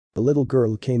A little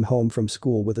girl came home from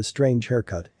school with a strange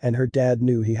haircut and her dad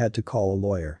knew he had to call a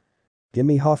lawyer.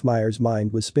 Jimmy Hoffmeyer's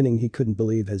mind was spinning. He couldn't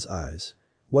believe his eyes.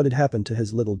 What had happened to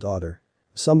his little daughter?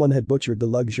 Someone had butchered the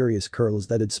luxurious curls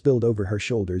that had spilled over her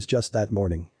shoulders just that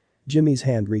morning. Jimmy's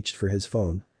hand reached for his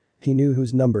phone. He knew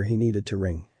whose number he needed to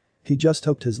ring. He just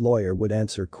hoped his lawyer would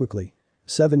answer quickly.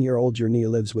 7-year-old Journey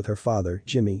lives with her father,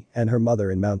 Jimmy, and her mother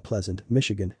in Mount Pleasant,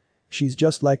 Michigan. She's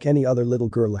just like any other little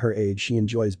girl her age. She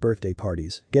enjoys birthday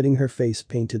parties, getting her face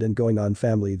painted and going on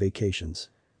family vacations.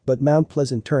 But Mount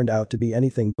Pleasant turned out to be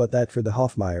anything but that for the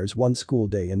Hoffmeyers one school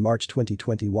day in March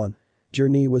 2021.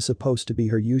 Journey was supposed to be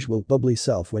her usual bubbly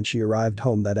self when she arrived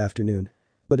home that afternoon.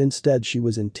 But instead she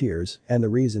was in tears, and the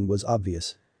reason was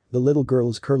obvious. The little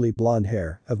girl's curly blonde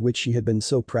hair, of which she had been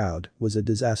so proud, was a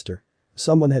disaster.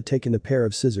 Someone had taken a pair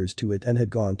of scissors to it and had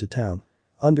gone to town.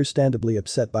 Understandably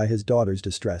upset by his daughter's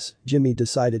distress, Jimmy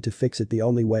decided to fix it the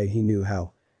only way he knew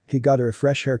how. He got her a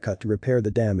fresh haircut to repair the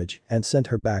damage and sent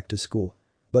her back to school.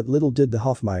 But little did the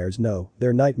Hoffmeyers know,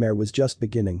 their nightmare was just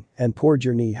beginning, and poor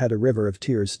Journey had a river of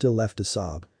tears still left to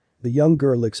sob. The young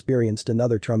girl experienced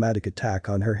another traumatic attack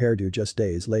on her hairdo just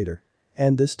days later.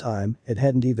 And this time, it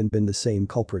hadn't even been the same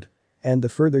culprit. And the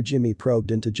further Jimmy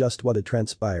probed into just what had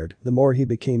transpired, the more he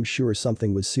became sure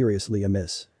something was seriously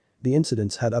amiss. The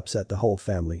incidents had upset the whole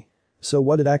family. So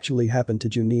what had actually happened to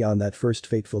Journey on that first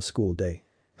fateful school day?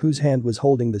 Whose hand was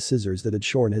holding the scissors that had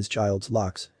shorn his child's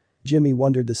locks? Jimmy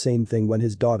wondered the same thing when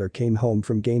his daughter came home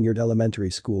from Gaynard Elementary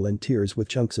School in tears with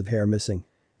chunks of hair missing.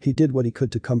 He did what he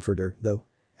could to comfort her, though.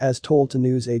 As told to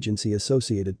news agency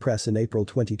Associated Press in April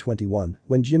 2021,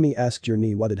 when Jimmy asked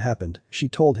Journey what had happened, she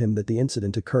told him that the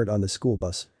incident occurred on the school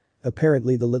bus.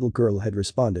 Apparently the little girl had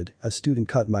responded, "A student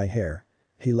cut my hair."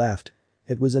 He laughed.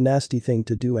 It was a nasty thing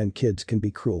to do and kids can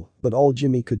be cruel, but all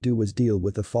Jimmy could do was deal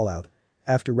with the fallout.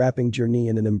 After wrapping Journey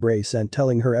in an embrace and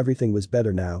telling her everything was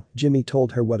better now, Jimmy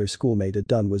told her what her schoolmate had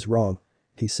done was wrong.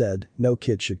 He said, "No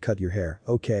kid should cut your hair,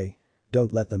 okay?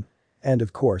 Don't let them." And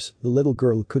of course, the little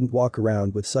girl couldn't walk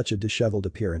around with such a disheveled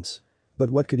appearance.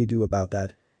 But what could he do about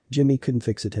that? Jimmy couldn't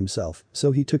fix it himself,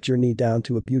 so he took Journey down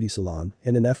to a beauty salon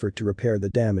in an effort to repair the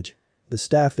damage. The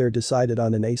staff there decided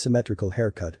on an asymmetrical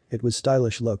haircut. It was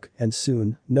stylish look, and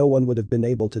soon, no one would have been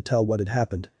able to tell what had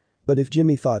happened. But if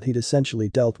Jimmy thought he'd essentially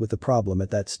dealt with the problem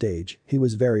at that stage, he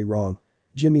was very wrong.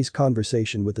 Jimmy's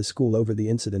conversation with the school over the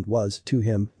incident was, to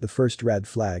him, the first red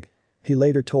flag. He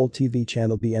later told TV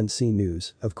channel BNC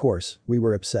News, "Of course, we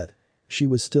were upset." She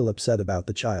was still upset about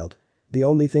the child. The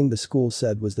only thing the school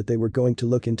said was that they were going to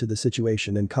look into the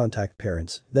situation and contact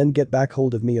parents, then get back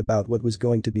hold of me about what was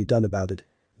going to be done about it.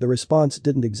 The response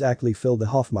didn't exactly fill the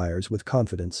Hoffmeyers with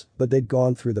confidence, but they'd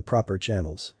gone through the proper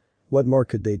channels. What more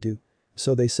could they do?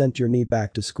 So they sent Journey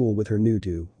back to school with her new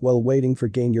do, while waiting for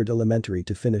Gaynard Elementary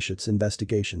to finish its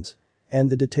investigations.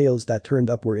 And the details that turned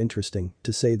up were interesting,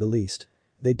 to say the least.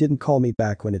 "They didn't call me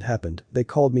back when it happened, they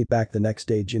called me back the next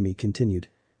day," Jimmy continued.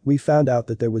 "We found out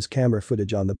that there was camera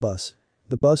footage on the bus.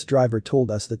 The bus driver told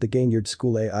us that the Gaynard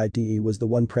School AIDE was the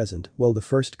one present while the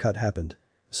first cut happened.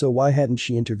 So why hadn't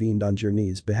she intervened on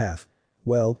Journey's behalf?"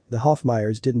 Well, the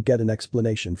Hoffmeyers didn't get an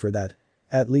explanation for that.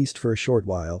 At least for a short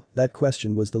while, that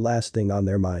question was the last thing on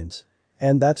their minds.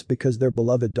 And that's because their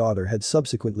beloved daughter had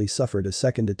subsequently suffered a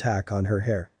second attack on her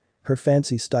hair. Her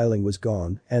fancy styling was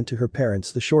gone, and to her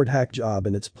parents the short hack job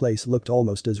in its place looked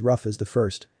almost as rough as the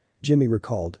first. Jimmy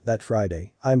recalled, "That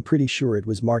Friday, I'm pretty sure it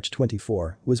was March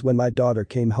 24, was when my daughter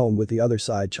came home with the other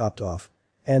side chopped off.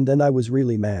 And then I was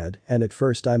really mad, and at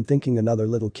first I'm thinking another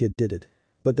little kid did it.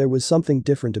 But there was something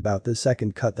different about this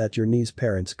second cut that Journey's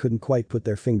parents couldn't quite put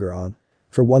their finger on.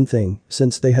 For one thing,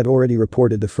 since they had already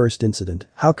reported the first incident,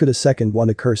 how could a second one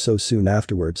occur so soon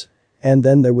afterwards? And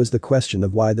then there was the question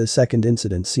of why the second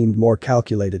incident seemed more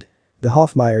calculated. The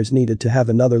Hoffmeyers needed to have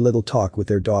another little talk with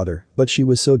their daughter, but she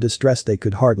was so distressed they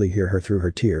could hardly hear her through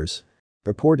her tears.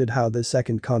 Reported how the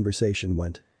second conversation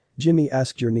went. Jimmy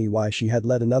asked Journey why she had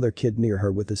let another kid near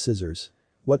her with the scissors.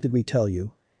 "What did we tell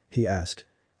you?" he asked.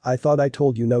 "I thought I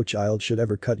told you no child should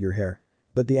ever cut your hair."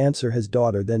 But the answer his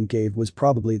daughter then gave was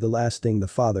probably the last thing the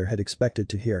father had expected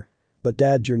to hear. "But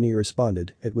Dad," Journey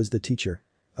responded, "it was the teacher."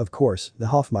 Of course, the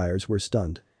Hoffmeyers were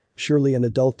stunned. Surely an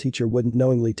adult teacher wouldn't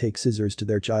knowingly take scissors to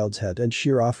their child's head and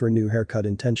shear off her new haircut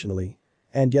intentionally.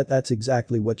 And yet that's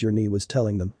exactly what Journey was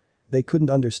telling them. They couldn't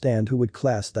understand who would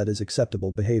class that as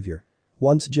acceptable behavior.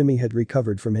 Once Jimmy had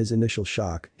recovered from his initial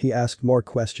shock, he asked more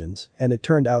questions, and it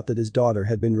turned out that his daughter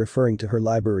had been referring to her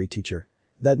library teacher.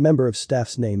 That member of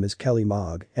staff's name is Kelly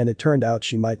Mogg, and it turned out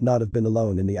she might not have been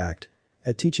alone in the act.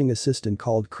 A teaching assistant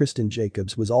called Kristen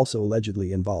Jacobs was also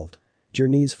allegedly involved.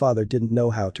 Journey's father didn't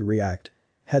know how to react.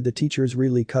 Had the teachers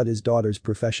really cut his daughter's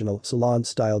professional,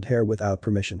 salon-styled hair without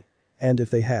permission? And if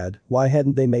they had, why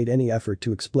hadn't they made any effort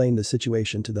to explain the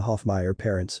situation to the Hoffmeyer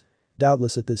parents?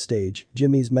 Doubtless at this stage,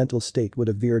 Jimmy's mental state would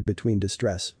have veered between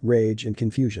distress, rage and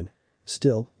confusion.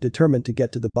 Still, determined to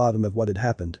get to the bottom of what had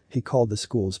happened, he called the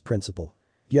school's principal.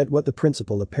 Yet what the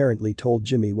principal apparently told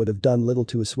Jimmy would have done little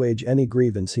to assuage any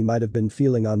grievance he might have been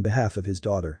feeling on behalf of his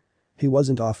daughter. He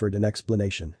wasn't offered an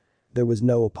explanation. There was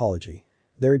no apology.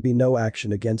 There'd be no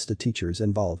action against the teachers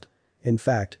involved. In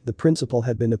fact, the principal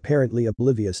had been apparently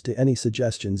oblivious to any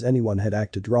suggestions anyone had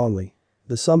acted wrongly.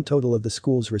 The sum total of the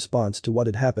school's response to what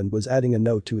had happened was adding a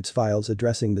note to its files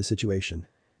addressing the situation.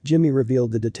 Jimmy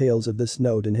revealed the details of this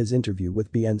note in his interview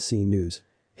with BNC News.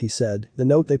 He said, "The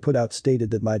note they put out stated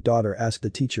that my daughter asked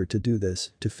the teacher to do this,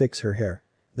 to fix her hair.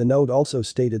 The note also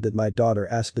stated that my daughter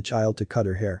asked the child to cut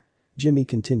her hair." Jimmy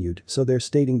continued, "So they're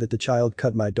stating that the child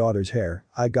cut my daughter's hair,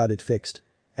 I got it fixed.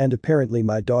 And apparently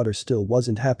my daughter still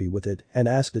wasn't happy with it and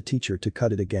asked the teacher to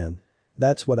cut it again.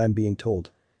 That's what I'm being told."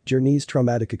 Journey's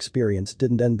traumatic experience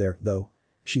didn't end there, though.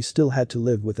 She still had to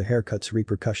live with the haircut's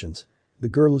repercussions. The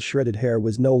girl's shredded hair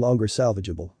was no longer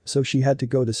salvageable, so she had to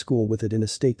go to school with it in a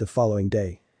state the following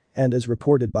day. And as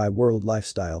reported by World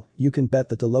Lifestyle, you can bet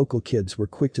that the local kids were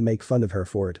quick to make fun of her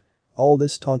for it. All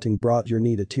this taunting brought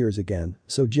Journey to tears again,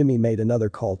 so Jimmy made another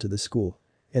call to the school.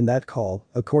 In that call,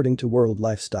 according to World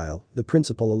Lifestyle, the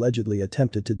principal allegedly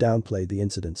attempted to downplay the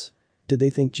incidents. Did they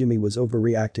think Jimmy was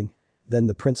overreacting? Then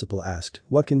the principal asked,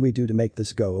 "What can we do to make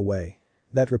this go away?"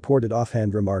 That reported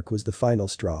offhand remark was the final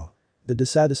straw. The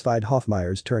dissatisfied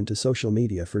Hoffmeyers turned to social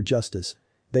media for justice.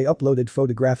 They uploaded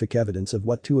photographic evidence of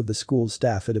what two of the school's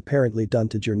staff had apparently done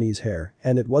to Journey's hair,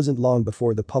 and it wasn't long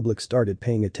before the public started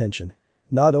paying attention.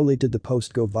 Not only did the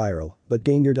post go viral, but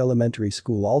Gaynard Elementary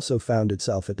School also found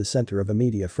itself at the center of a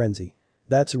media frenzy.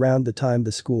 That's around the time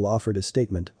the school offered a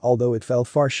statement, although it fell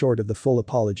far short of the full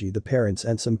apology the parents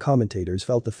and some commentators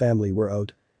felt the family were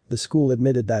owed. The school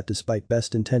admitted that despite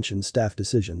best-intentioned staff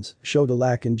decisions, showed a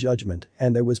lack in judgment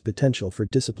and there was potential for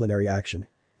disciplinary action.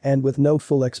 And with no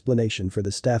full explanation for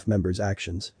the staff members'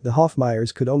 actions, the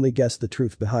Hoffmeyers could only guess the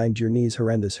truth behind Journey's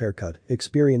horrendous haircut.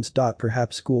 Experience.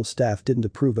 Perhaps school staff didn't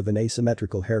approve of an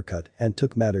asymmetrical haircut and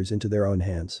took matters into their own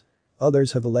hands.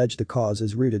 Others have alleged the cause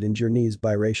is rooted in Journey's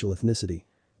biracial ethnicity.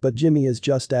 But Jimmy is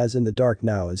just as in the dark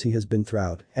now as he has been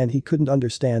throughout, and he couldn't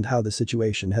understand how the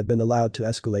situation had been allowed to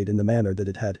escalate in the manner that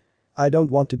it had. "I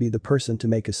don't want to be the person to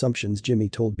make assumptions," Jimmy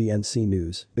told BNC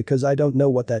News, "because I don't know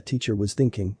what that teacher was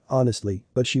thinking, honestly,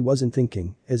 but she wasn't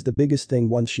thinking, is the biggest thing.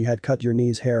 Once she had cut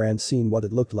Journey's hair and seen what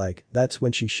it looked like, that's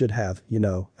when she should have,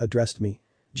 addressed me."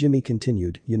 Jimmy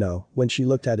continued, "When she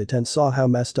looked at it and saw how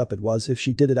messed up it was, if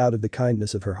she did it out of the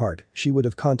kindness of her heart, she would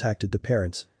have contacted the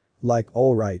parents. Like,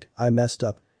 alright, I messed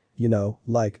up.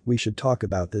 We should talk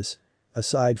about this."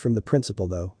 Aside from the principal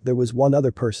though, there was one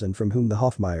other person from whom the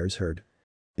Hoffmeyers heard.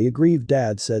 The aggrieved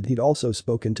dad said he'd also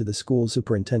spoken to the school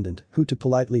superintendent, who, to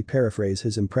politely paraphrase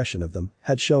his impression of them,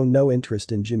 had shown no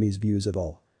interest in Jimmy's views at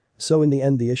all. So in the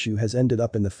end the issue has ended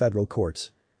up in the federal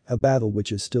courts. A battle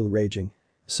which is still raging.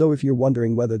 So if you're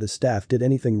wondering whether the staff did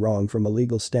anything wrong from a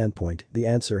legal standpoint, the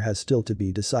answer has still to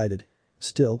be decided.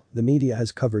 Still, the media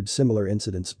has covered similar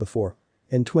incidents before.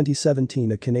 In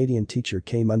 2017 a Canadian teacher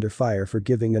came under fire for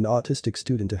giving an autistic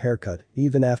student a haircut,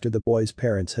 even after the boy's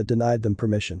parents had denied them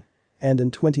permission. And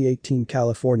in 2018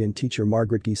 Californian teacher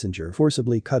Margaret Giesinger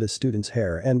forcibly cut a student's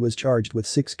hair and was charged with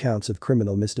 6 counts of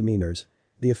criminal misdemeanors.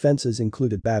 The offenses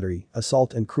included battery,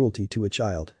 assault and cruelty to a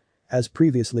child. As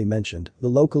previously mentioned, the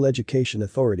local education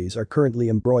authorities are currently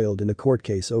embroiled in a court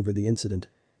case over the incident.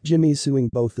 Jimmy's suing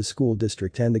both the school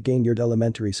district and the Gaynard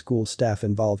Elementary School staff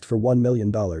involved for $1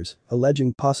 million,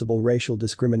 alleging possible racial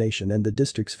discrimination and the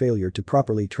district's failure to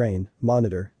properly train,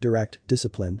 monitor, direct,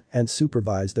 discipline, and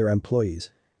supervise their employees.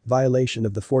 Violation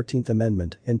of the 14th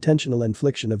Amendment, intentional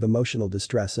infliction of emotional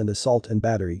distress and assault and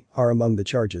battery are among the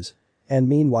charges. And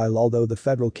meanwhile, although the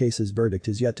federal case's verdict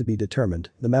is yet to be determined,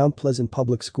 the Mount Pleasant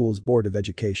Public Schools Board of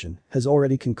Education has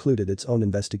already concluded its own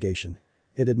investigation.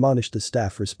 It admonished the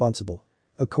staff responsible.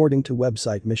 According to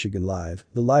website Michigan Live,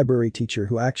 the library teacher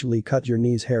who actually cut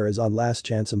Journey's hair is on last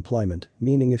chance employment,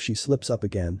 meaning if she slips up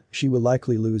again, she will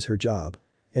likely lose her job.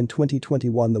 In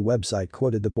 2021 the website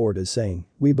quoted the board as saying,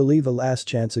 "We believe a last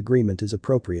chance agreement is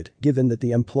appropriate given that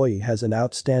the employee has an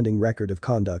outstanding record of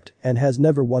conduct and has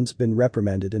never once been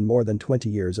reprimanded in more than 20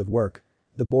 years of work."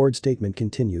 The board statement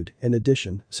continued, "In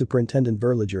addition, Superintendent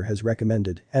Verliger has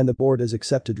recommended and the board has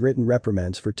accepted written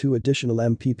reprimands for 2 additional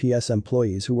MPPS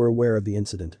employees who were aware of the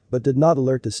incident but did not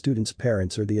alert the students'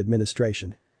 parents or the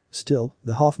administration." Still,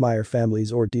 the Hoffmeyer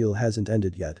family's ordeal hasn't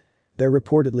ended yet. They're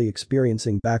reportedly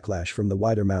experiencing backlash from the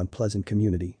wider Mount Pleasant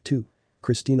community, too.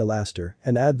 Christina Laster,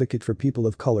 an advocate for people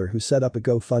of color who set up a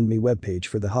GoFundMe webpage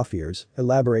for the Hoffmeyers,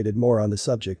 elaborated more on the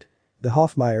subject. The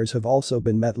Hoffmeyers have also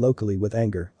been met locally with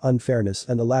anger, unfairness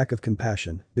and a lack of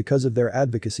compassion because of their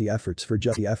advocacy efforts for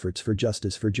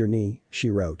justice for Journey,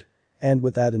 she wrote. And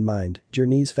with that in mind,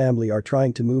 Journey's family are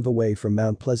trying to move away from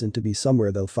Mount Pleasant to be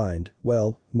somewhere they'll find,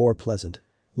 well, more pleasant.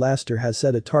 Laster has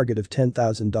set a target of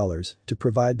 $10,000 to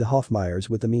provide the Hoffmeyers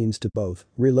with the means to both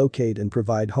relocate and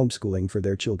provide homeschooling for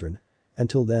their children.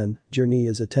 Until then, Journey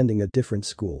is attending a different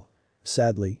school.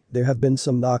 Sadly, there have been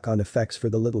some knock-on effects for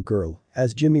the little girl,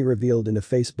 as Jimmy revealed in a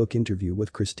Facebook interview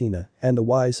with Christina and the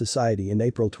Wise Society in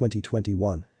April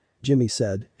 2021. Jimmy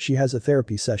said, she has a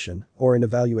therapy session, or an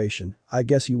evaluation, I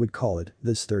guess you would call it,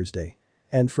 this Thursday.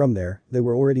 And from there, they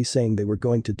were already saying they were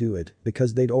going to do it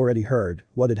because they'd already heard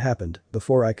what had happened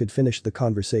before I could finish the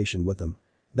conversation with them.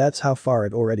 That's how far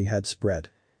it already had spread.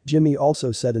 Jimmy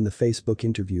also said in the Facebook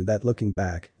interview that looking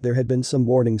back, there had been some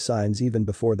warning signs even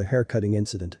before the haircutting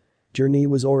incident. Journey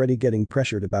was already getting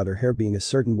pressured about her hair being a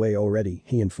certain way already,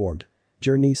 he informed.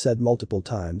 Journey said multiple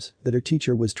times that her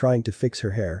teacher was trying to fix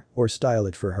her hair or style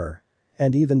it for her.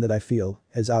 And even that I feel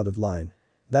is out of line.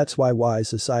 That's why Wise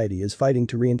Society is fighting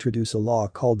to reintroduce a law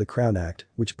called the Crown Act,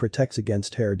 which protects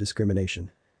against hair discrimination.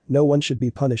 No one should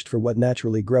be punished for what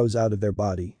naturally grows out of their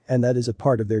body, and that is a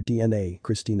part of their DNA,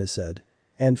 Christina said.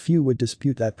 And few would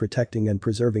dispute that protecting and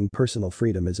preserving personal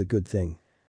freedom is a good thing.